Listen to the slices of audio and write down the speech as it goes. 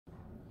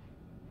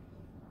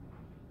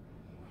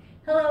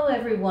Hello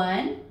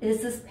everyone,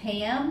 this is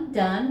Pam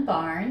Dunn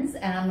Barnes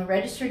and I'm a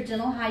registered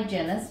dental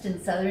hygienist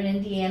in Southern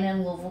Indiana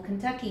and Louisville,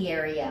 Kentucky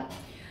area.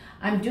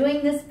 I'm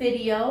doing this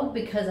video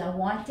because I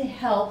want to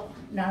help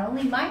not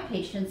only my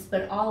patients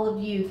but all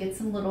of you get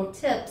some little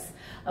tips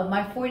of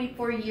my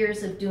 44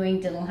 years of doing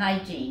dental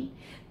hygiene.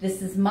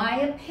 This is my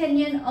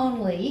opinion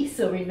only,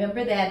 so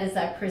remember that as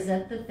I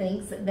present the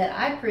things that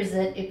I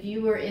present if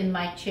you were in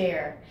my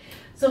chair.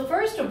 So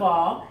first of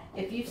all,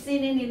 if you've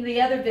seen any of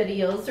the other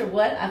videos or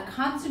what, I've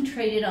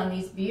concentrated on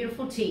these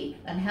beautiful teeth,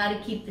 on how to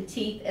keep the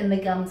teeth and the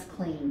gums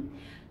clean.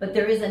 But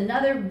there is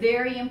another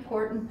very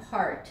important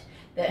part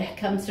that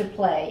comes to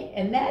play,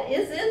 and that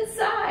is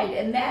inside,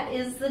 and that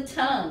is the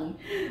tongue.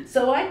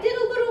 So I did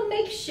a little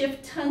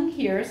makeshift tongue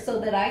here so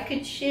that I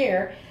could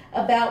share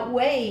about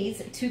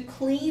ways to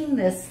clean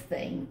this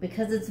thing,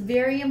 because it's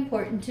very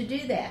important to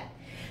do that.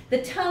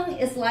 The tongue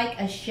is like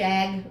a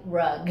shag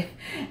rug,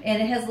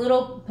 and it has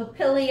little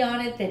papillae on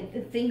it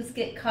that things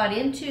get caught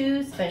into,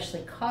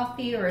 especially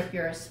coffee or if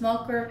you're a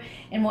smoker,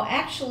 and will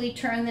actually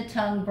turn the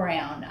tongue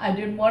brown. I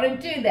didn't want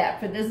to do that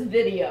for this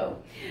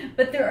video,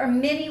 but there are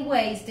many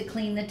ways to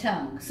clean the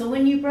tongue. So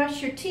when you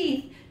brush your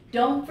teeth,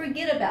 don't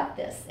forget about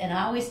this. And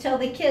I always tell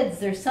the kids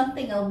there's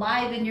something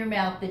alive in your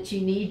mouth that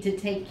you need to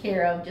take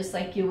care of, just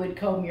like you would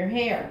comb your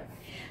hair.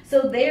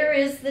 So there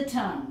is the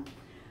tongue.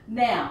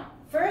 Now,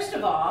 first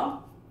of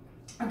all,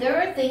 there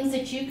are things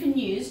that you can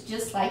use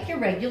just like your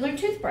regular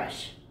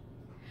toothbrush.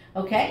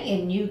 Okay,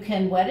 and you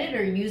can wet it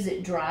or use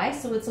it dry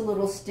so it's a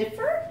little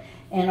stiffer.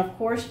 And of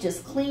course,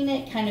 just clean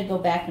it, kind of go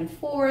back and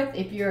forth.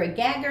 If you're a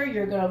gagger,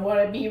 you're going to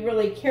want to be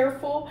really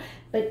careful,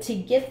 but to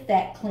get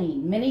that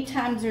clean. Many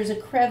times there's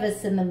a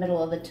crevice in the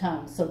middle of the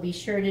tongue, so be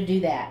sure to do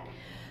that.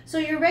 So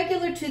your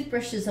regular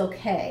toothbrush is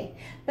okay,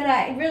 but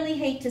I really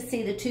hate to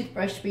see the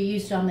toothbrush be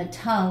used on the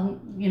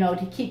tongue, you know,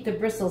 to keep the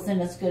bristles in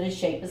as good a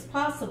shape as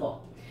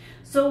possible.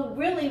 So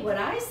really what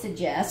I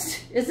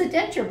suggest is a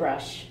denture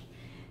brush.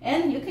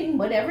 And you can,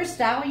 whatever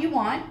style you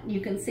want,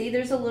 you can see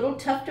there's a little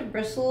tuft of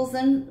bristles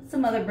and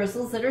some other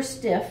bristles that are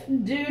stiff.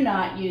 Do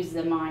not use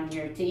them on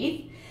your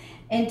teeth.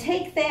 And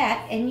take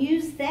that and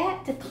use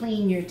that to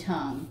clean your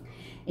tongue.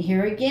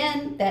 Here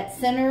again, that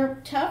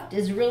center tuft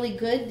is really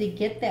good to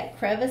get that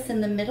crevice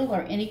in the middle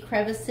or any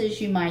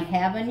crevices you might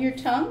have on your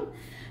tongue.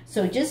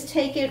 So just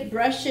take it,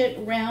 brush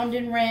it round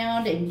and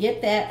round and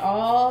get that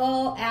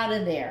all out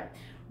of there.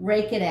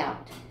 Rake it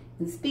out.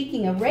 And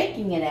speaking of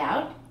raking it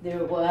out,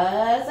 there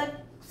was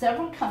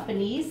several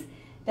companies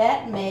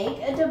that make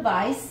a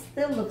device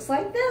that looks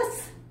like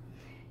this.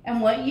 And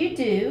what you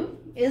do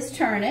is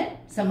turn it,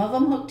 some of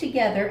them hook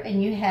together,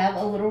 and you have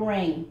a little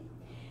ring.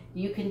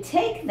 You can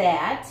take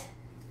that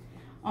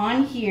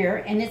on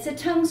here, and it's a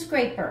tongue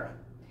scraper.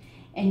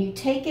 And you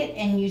take it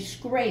and you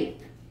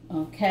scrape,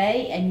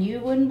 okay? And you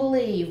wouldn't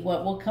believe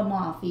what will come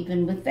off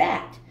even with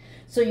that.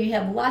 So you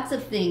have lots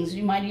of things.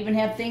 You might even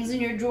have things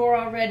in your drawer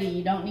already.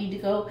 You don't need to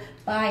go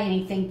buy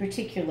anything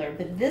particular,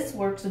 but this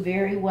works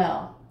very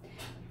well.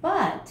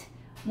 But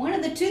one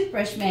of the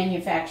toothbrush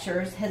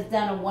manufacturers has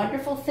done a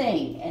wonderful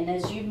thing, and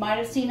as you might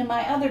have seen in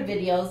my other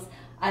videos,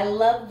 I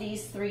love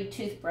these 3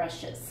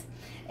 toothbrushes.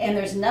 And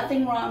there's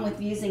nothing wrong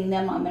with using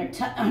them on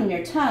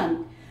your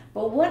tongue.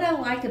 But what I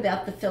like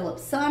about the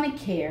Philips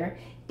Sonicare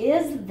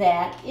is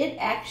that it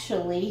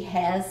actually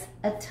has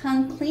a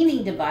tongue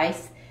cleaning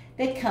device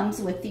that comes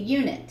with the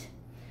unit.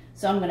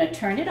 So I'm going to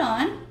turn it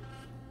on,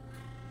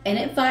 and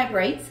it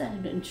vibrates.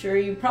 I'm sure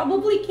you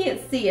probably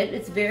can't see it.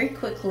 It's very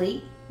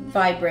quickly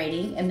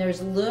vibrating, and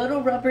there's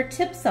little rubber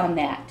tips on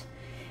that.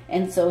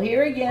 And so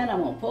here again,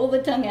 I'm going to pull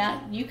the tongue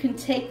out. You can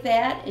take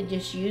that and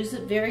just use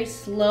it very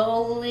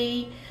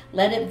slowly,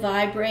 let it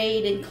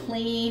vibrate and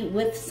clean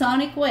with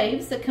sonic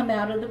waves that come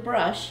out of the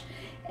brush,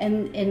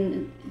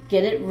 and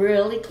get it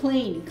really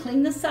clean.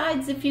 Clean the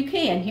sides if you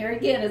can. Here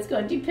again, it's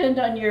going to depend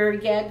on your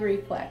gag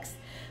reflex.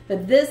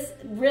 But this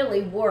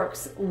really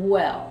works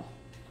well.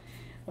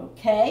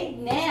 Okay,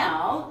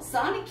 now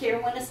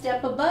Sonicare went a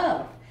step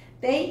above.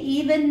 They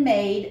even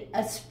made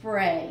a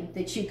spray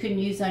that you can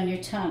use on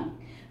your tongue.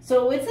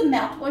 So it's a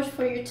mouthwash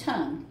for your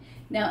tongue.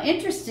 Now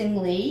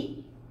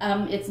interestingly,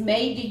 it's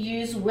made to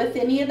use with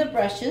any of the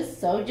brushes.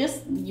 So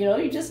just,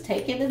 you just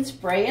take it and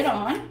spray it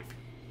on.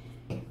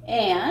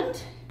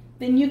 And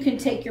then you can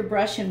take your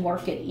brush and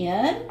work it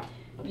in.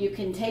 You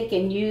can take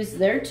and use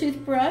their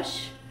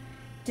toothbrush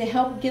to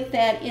help get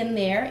that in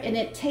there, and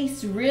it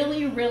tastes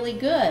really, really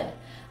good.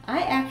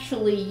 I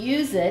actually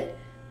use it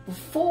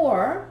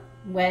before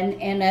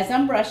and as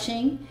I'm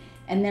brushing,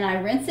 and then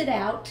I rinse it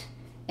out,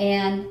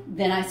 and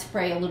then I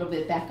spray a little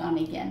bit back on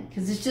again,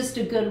 because it's just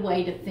a good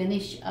way to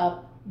finish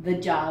up the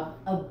job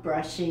of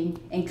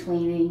brushing and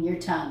cleaning your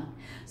tongue.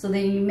 So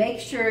then you make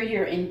sure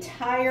your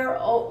entire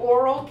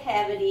oral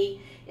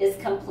cavity is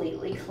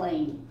completely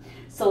clean.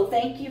 So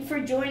thank you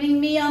for joining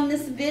me on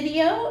this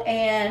video,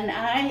 and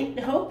I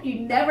hope you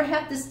never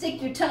have to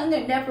stick your tongue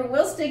and never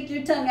will stick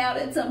your tongue out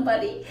at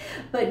somebody,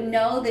 but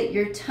know that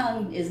your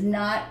tongue is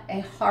not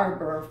a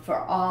harbor for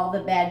all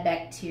the bad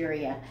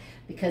bacteria.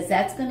 because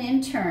that's going to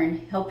in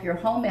turn help your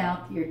whole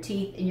mouth, your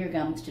teeth, and your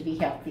gums to be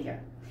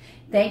healthier.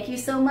 Thank you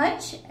so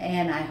much,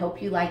 and I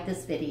hope you like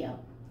this video.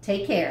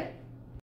 Take care.